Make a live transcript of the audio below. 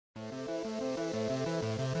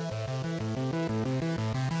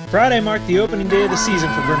Friday marked the opening day of the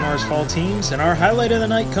season for Bryn Mawr's fall teams, and our highlight of the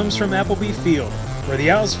night comes from Appleby Field, where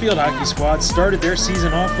the Owls field hockey squad started their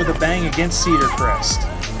season off with a bang against Cedar Crest.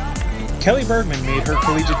 Kelly Bergman made her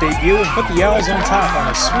collegiate debut and put the Owls on top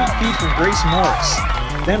on a sweet feed from Grace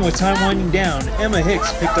Morris. Then with time winding down, Emma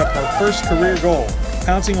Hicks picked up her first career goal,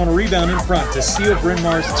 pouncing on a rebound in front to seal Bryn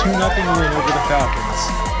Mawr's 2-0 win over the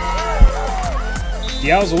Falcons.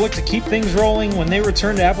 The Owls will look to keep things rolling when they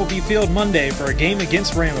return to Appleby Field Monday for a game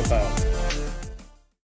against Ramapo.